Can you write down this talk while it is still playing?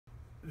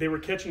they were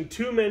catching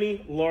too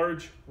many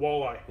large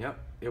walleye. Yep.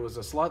 It was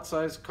a slot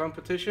size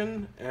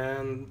competition,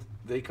 and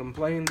they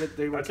complained that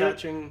they were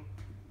catching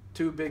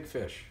too big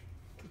fish.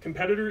 The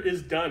competitor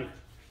is done.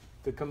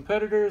 The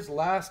competitor's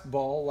last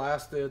ball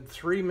lasted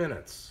 3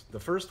 minutes.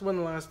 The first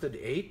one lasted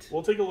 8.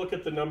 We'll take a look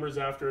at the numbers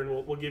after, and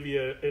we'll give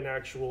you an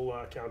actual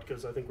count,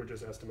 because I think we're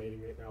just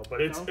estimating right now.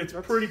 But it's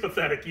pretty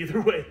pathetic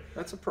either way.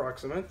 That's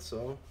approximate,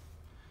 so...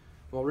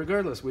 Well,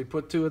 regardless, we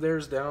put 2 of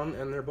theirs down,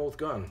 and they're both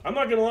gone. I'm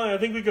not going to lie. I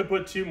think we could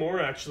put 2 more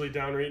actually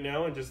down right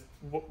now and just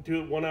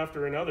do it one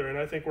after another, and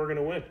I think we're going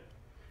to win.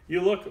 You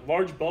look,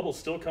 large bubbles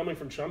still coming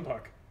from Chum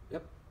Puck.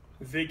 Yep.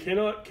 They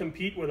cannot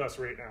compete with us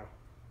right now.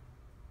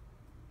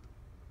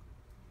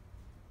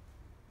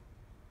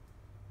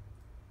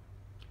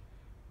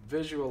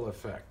 Visual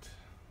effect.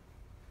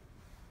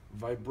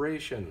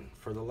 Vibration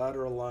for the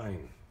lateral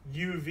line.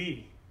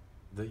 UV.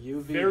 The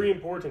UV. Very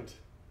important.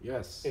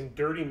 Yes. In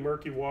dirty,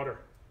 murky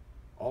water.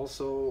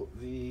 Also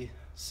the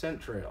scent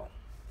trail,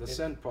 the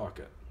scent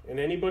pocket. And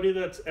anybody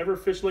that's ever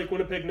fished Lake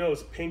Winnipeg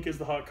knows pink is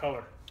the hot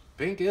color.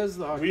 Pink is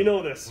the hot color. We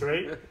know this,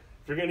 right? If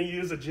you're going to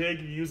use a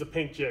jig, you use a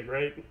pink jig,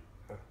 right?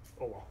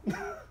 Oh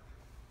well.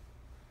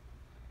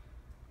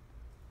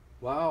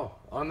 Wow,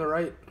 on the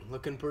right,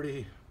 looking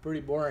pretty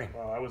boring.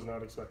 Wow, I was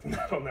not expecting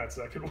that on that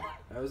second one.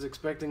 I was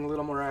expecting a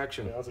little more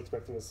action. Yeah, I was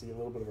expecting to see a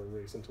little bit of a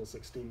race until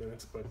 16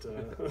 minutes, but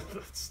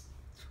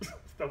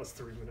that was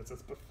 3 minutes.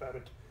 That's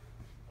pathetic.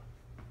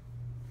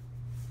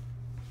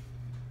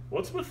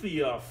 What's with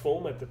the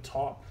foam at the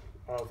top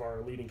of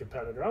our leading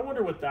competitor? I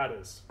wonder what that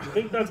is. You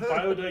think that's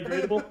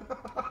biodegradable?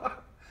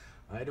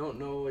 I don't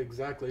know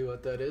exactly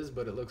what that is,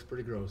 but it looks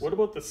pretty gross. What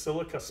about the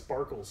silica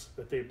sparkles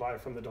that they buy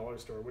from the dollar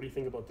store? What do you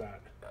think about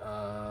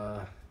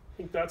that?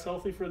 Think that's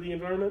healthy for the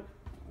environment?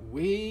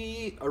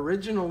 We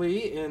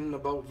originally, in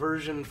about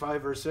version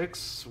 5 or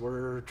 6,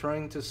 were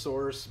trying to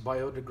source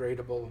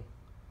biodegradable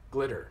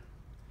glitter.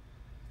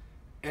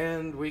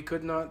 And we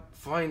could not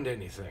find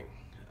anything.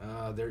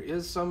 There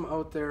is some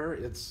out there.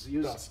 It's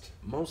used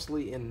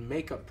mostly in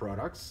makeup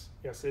products.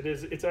 Yes, it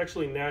is. It's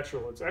actually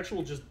natural. It's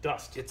actual just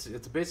dust. It's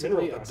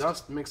basically a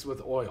dust mixed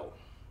with oil.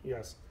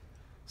 Yes.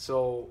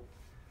 So,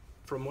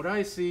 from what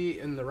I see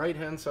in the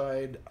right-hand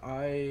side,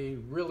 I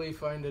really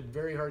find it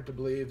very hard to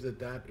believe that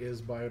that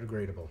is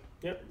biodegradable.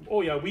 Yeah.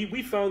 Oh yeah.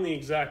 We found the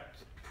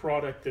exact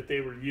product that they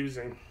were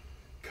using,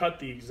 cut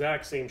the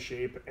exact same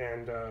shape,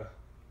 and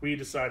we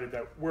decided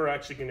that we're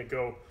actually going to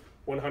go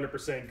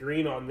 100%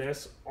 green on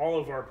this. All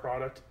of our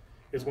product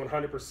is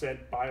 100%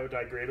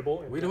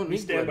 biodegradable. And we don't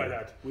need stand glitter. by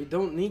that. We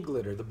don't need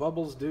glitter. The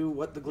bubbles do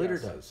what the glitter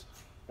does.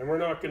 And we're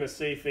not going to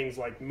say things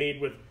like made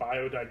with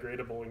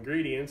biodegradable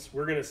ingredients.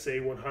 We're going to say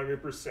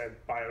 100%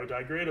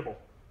 biodegradable.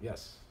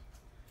 Yes.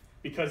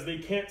 Because they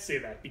can't say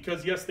that.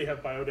 Because yes, they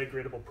have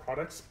biodegradable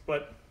products,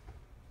 but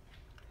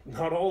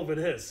not all of it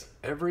is.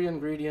 Every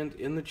ingredient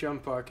in the Chum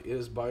Puck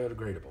is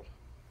biodegradable.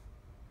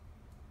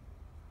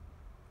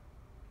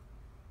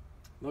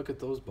 Look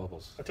at those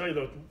bubbles. I tell you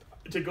though,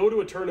 to go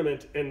to a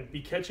tournament and be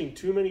catching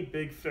too many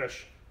big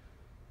fish,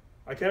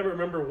 I can't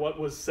remember what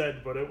was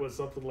said, but it was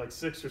something like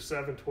 6 or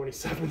 7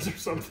 27s or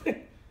something.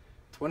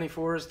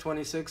 24s,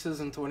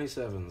 26s, and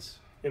 27s.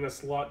 In a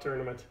slot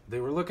tournament. They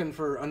were looking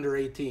for under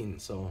 18,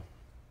 so.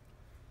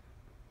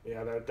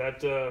 Yeah,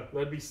 that's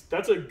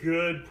a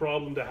good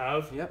problem to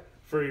have. Yep.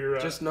 For your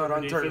just not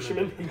on tournament.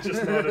 Fishermen.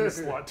 Just not in a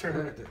slot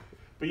tournament.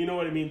 But you know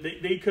what I mean.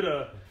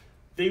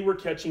 They were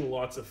catching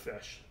lots of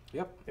fish.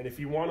 Yep. And if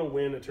you want to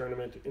win a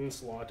tournament in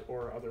slot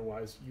or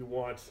otherwise, you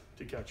want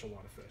to catch a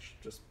lot of fish.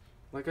 Just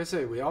like I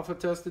say, we alpha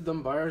tested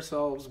them by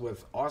ourselves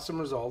with awesome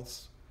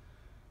results.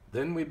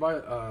 Then we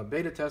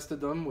beta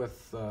tested them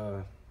with,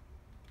 I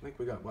think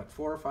we got, what,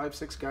 4, 5,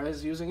 6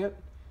 guys using it,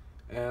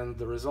 and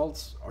the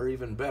results are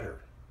even better.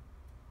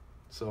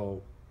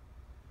 So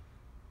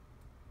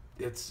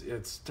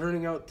it's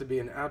turning out to be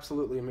an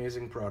absolutely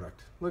amazing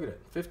product. Look at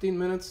it, 15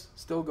 minutes,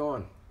 still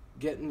going,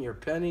 getting your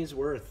penny's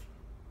worth.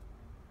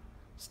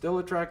 Still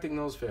attracting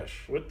those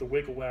fish. With the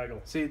wiggle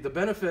waggle. See, the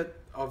benefit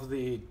of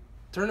the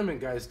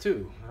tournament guys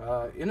too.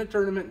 In a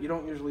tournament, you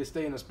don't usually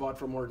stay in a spot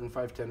for more than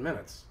 5-10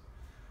 minutes.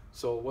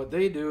 So what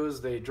they do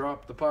is they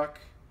drop the puck.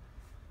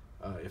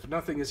 If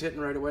nothing is hitting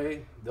right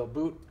away, they'll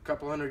boot a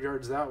couple 100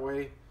 yards that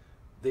way.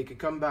 They could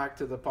come back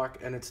to the puck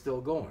and it's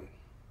still going.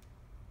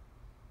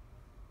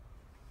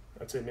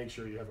 I'd say make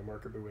sure you have a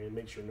marker buoy and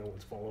make sure no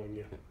one's following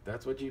you.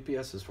 That's what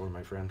GPS is for,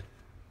 my friend.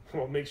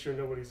 Well, make sure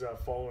nobody's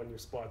following your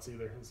spots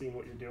either and seeing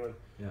what you're doing.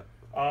 Yeah.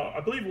 I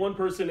believe one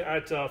person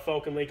at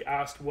Falcon Lake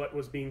asked what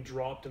was being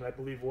dropped, and I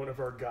believe one of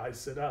our guys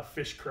said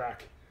fish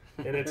crack,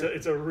 and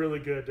it's a really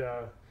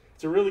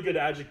good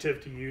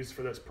adjective to use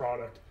for this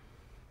product.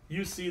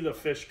 You see the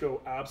fish go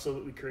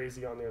absolutely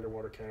crazy on the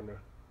underwater camera.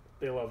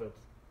 They love it.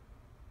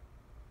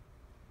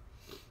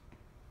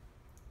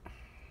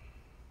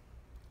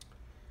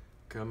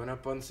 Coming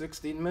up on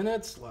 16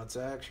 minutes, lots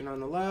of action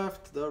on the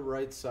left. The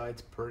right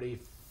side's pretty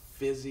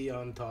fizzy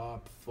on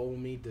top,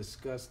 foamy,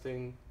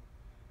 disgusting.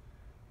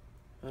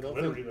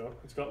 Glittery though.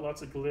 It's got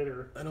lots of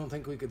glitter. I don't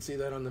think we could see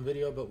that on the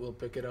video, but we'll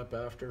pick it up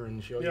after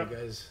and show you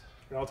guys.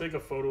 And I'll take a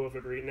photo of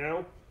it right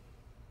now.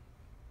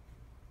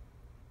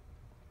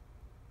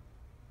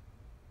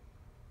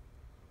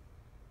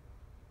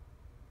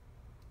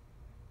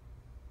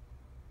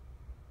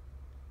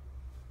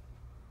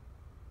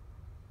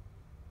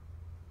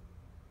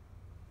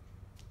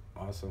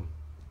 Awesome.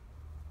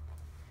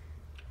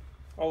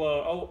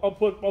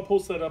 I'll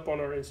post that up on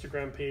our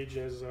Instagram page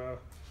as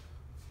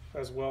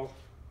well.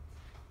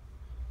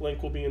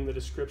 Link will be in the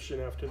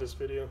description after this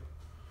video.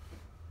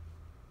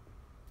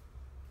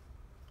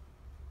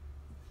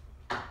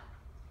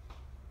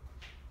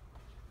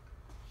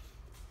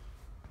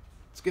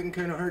 It's getting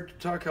kind of hard to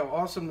talk how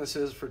awesome this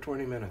is for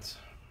 20 minutes.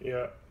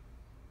 Yeah.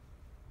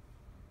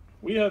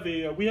 We have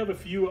a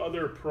few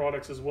other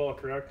products as well,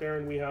 correct,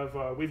 Aaron?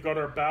 We've got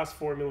our bass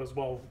formula as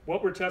well.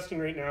 What we're testing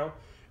right now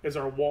is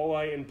our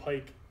walleye and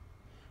pike.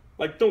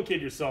 Like, don't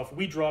kid yourself.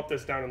 We dropped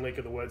this down in Lake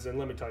of the Woods, and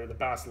let me tell you, the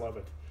bass love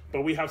it.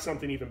 But we have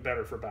something even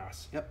better for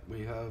bass. Yep,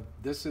 we have.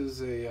 This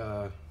is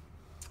a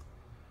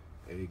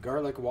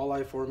garlic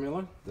walleye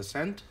formula, the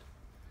scent,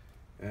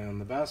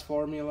 and the bass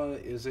formula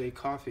is a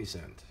coffee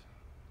scent.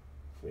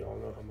 We all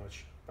know how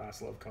much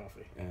bass love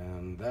coffee.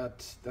 And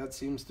that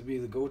seems to be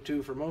the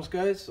go-to for most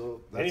guys,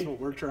 so that's what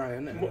we're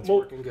trying, and it's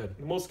working good.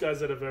 Most guys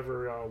that have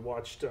ever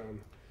watched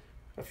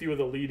a few of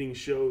the leading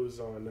shows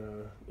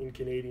on in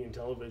Canadian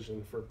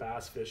television for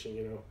bass fishing,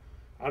 you know,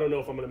 I don't know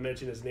if I'm going to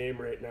mention his name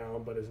right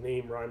now, but his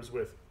name rhymes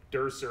with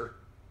Durser.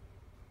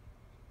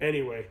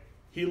 Anyway,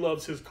 he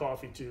loves his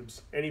coffee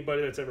tubes.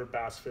 Anybody that's ever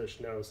bass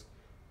fished knows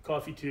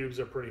coffee tubes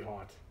are pretty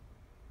hot.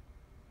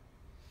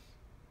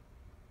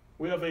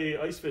 We have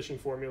a ice fishing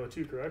formula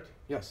too, correct?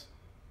 Yes.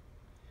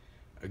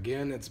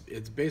 Again, it's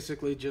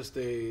basically just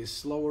a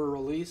slower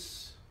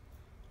release.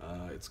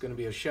 It's going to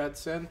be a shad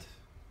scent.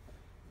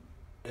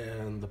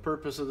 And the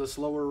purpose of the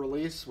slower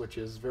release, which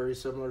is very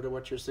similar to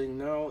what you're seeing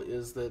now,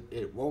 is that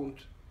it won't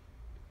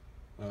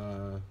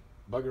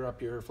bugger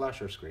up your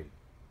flasher screen.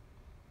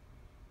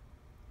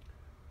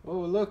 Oh,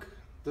 look,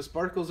 the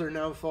sparkles are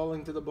now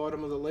falling to the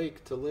bottom of the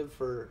lake to live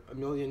for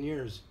 1,000,000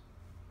 years.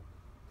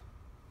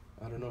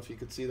 I don't know if you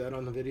could see that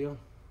on the video.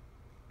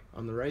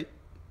 On the right.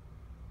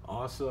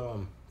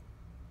 Awesome.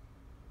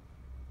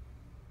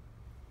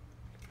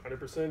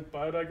 100%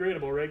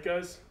 biodegradable, right,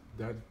 guys?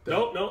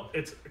 No,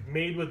 it's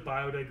made with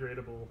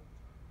biodegradable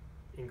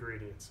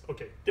ingredients.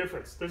 Okay,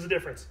 difference. There's a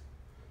difference.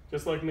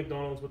 Just like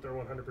McDonald's with their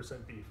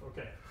 100% beef.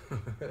 Okay.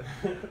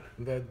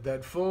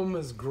 that foam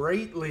is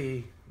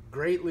greatly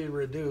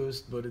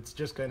reduced, but it's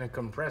just kind of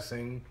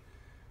compressing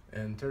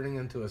and turning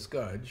into a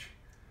scudge.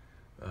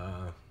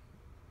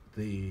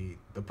 The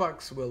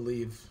pucks will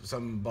leave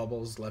some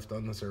bubbles left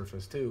on the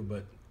surface too,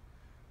 but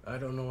I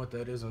don't know what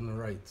that is on the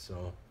right,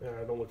 so. Yeah,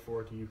 I don't look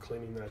forward to you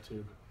cleaning that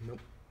tube. Nope.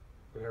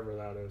 Whatever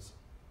that is.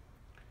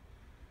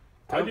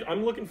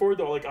 I'm looking forward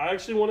though. Like, I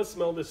actually want to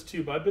smell this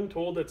tube. I've been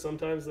told that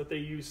sometimes that they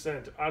use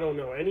scent. I don't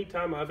know.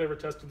 Anytime I've ever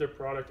tested their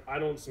product, I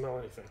don't smell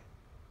anything.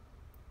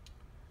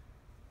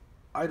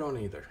 I don't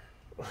either.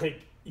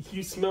 Like,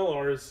 you smell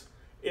ours.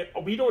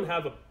 We don't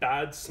have a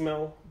bad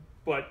smell,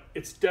 but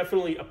it's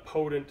definitely a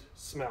potent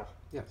smell.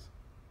 Yes.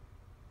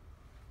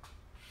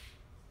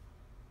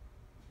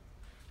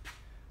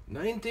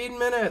 19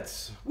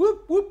 minutes.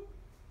 Whoop, whoop.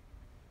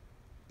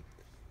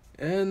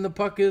 And the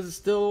puck is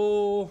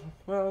still,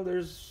 well,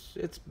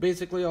 it's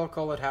basically, I'll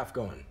call it half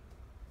going.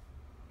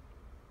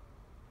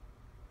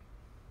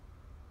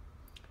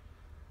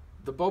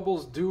 The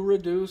bubbles do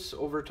reduce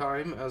over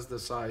time as the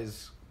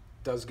size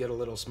does get a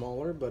little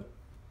smaller, but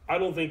I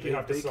don't think you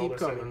have to sell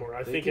this anymore.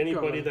 I think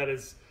anybody that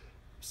is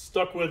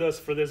stuck with us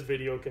for this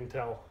video can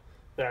tell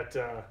that,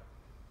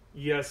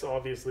 yes,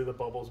 obviously the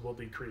bubbles will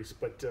decrease,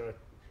 but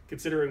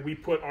considering we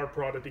put our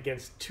product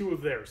against two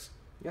of theirs.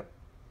 Yep.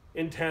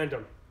 In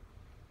tandem.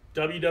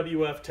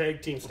 WWF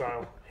tag team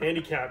style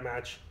handicap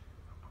match,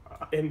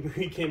 and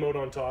we came out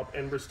on top,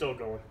 and we're still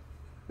going.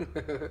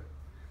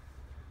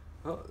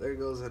 Oh, there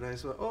goes a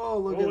nice one. Oh,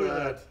 look at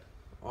that.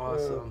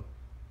 Awesome.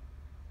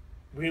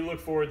 We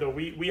look forward, though.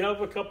 We have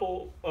a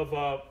couple of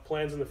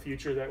plans in the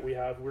future that we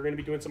have. We're going to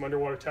be doing some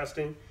underwater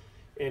testing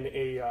in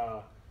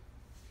a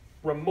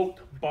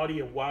remote body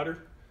of water,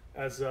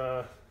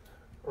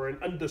 or an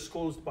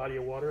undisclosed body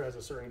of water, as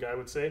a certain guy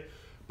would say.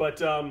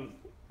 But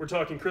we're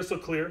talking crystal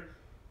clear.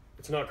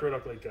 It's not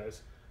Cradock Lake,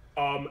 guys.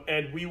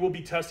 And we will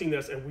be testing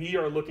this, and we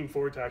are looking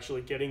forward to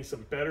actually getting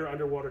some better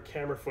underwater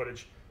camera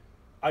footage.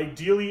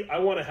 Ideally, I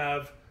want to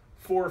have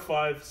 4 or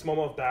 5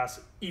 smallmouth bass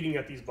eating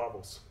at these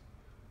bubbles.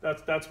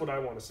 That's what I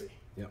want to see.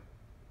 Yep.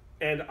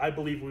 And I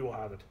believe we will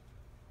have it.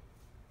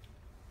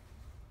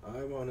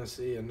 I want to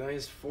see a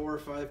nice 4 or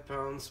 5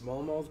 pound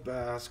smallmouth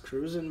bass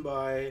cruising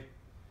by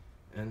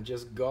and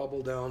just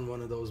gobble down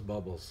one of those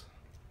bubbles.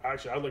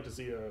 Actually, I'd like to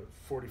see a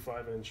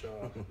 45-inch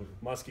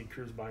muskie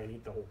cruise by and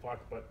eat the whole puck,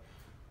 but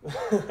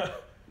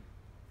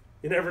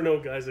you never know,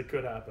 guys. It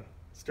could happen.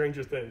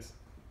 Stranger things.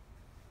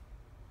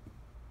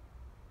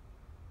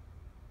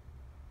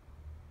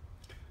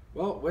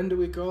 Well, when do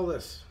we call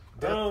this?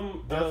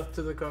 Death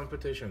to the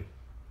competition.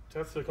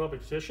 Death to the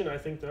competition. I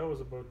think that was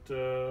about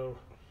a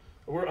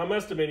I'm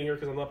estimating here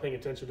because I'm not paying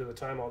attention to the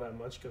time all that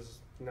much because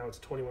now it's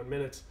 21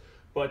 minutes.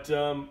 But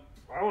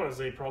I want to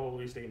say probably at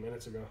least 8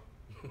 minutes ago.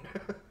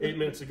 8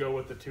 minutes ago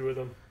with the two of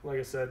them. Like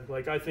I said,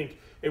 like I think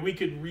if we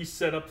could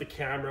reset up the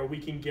camera, we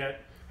can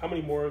get, how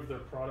many more of their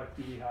product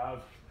do we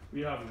have?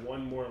 We have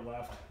one more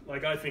left.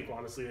 Like I think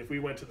honestly, if we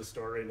went to the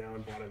store right now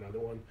and bought another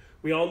one,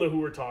 we all know who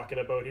we're talking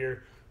about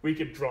here. We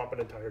could drop an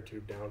entire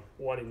tube down,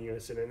 one in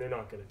unison, and they're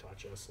not going to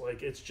touch us.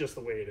 Like it's just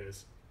the way it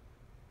is.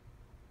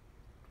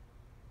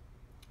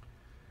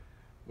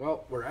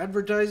 Well, we're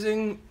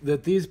advertising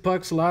that these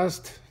pucks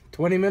last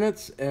 20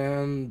 minutes,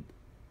 and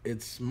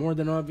it's more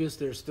than obvious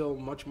there's still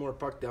much more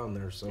puck down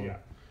there. So yeah,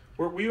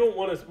 we don't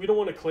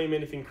want to claim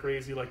anything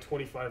crazy like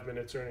 25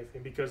 minutes or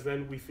anything, because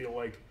then we feel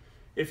like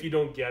if you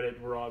don't get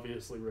it, we're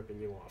obviously ripping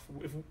you off.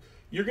 If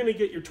you're going to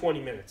get your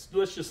 20 minutes,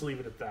 let's just leave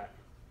it at that.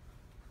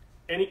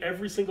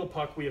 Every single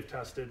puck we have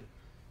tested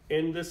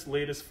in this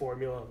latest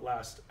formula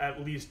lasts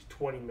at least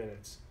 20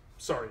 minutes.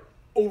 Sorry,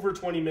 over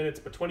 20 minutes,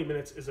 but 20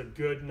 minutes is a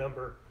good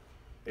number,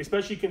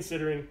 especially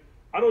considering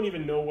I don't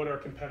even know what our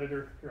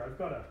competitor here.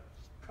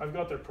 I've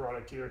got their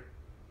product here.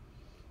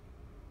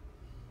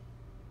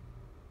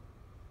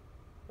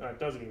 It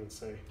doesn't even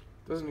say.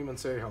 Doesn't even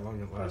say how long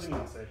it lasts. Doesn't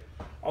even say.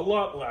 A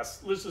lot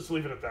less. Let's just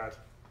leave it at that.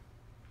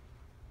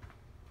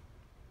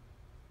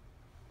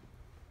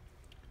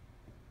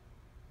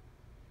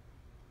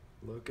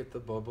 Look at the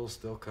bubbles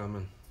still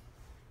coming.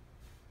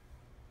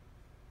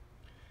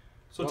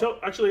 So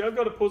actually, I've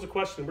got to pose a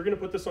question. We're going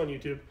to put this on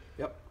YouTube.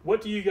 Yep.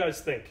 What do you guys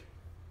think?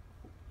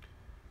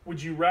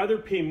 Would you rather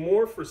pay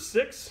more for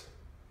 6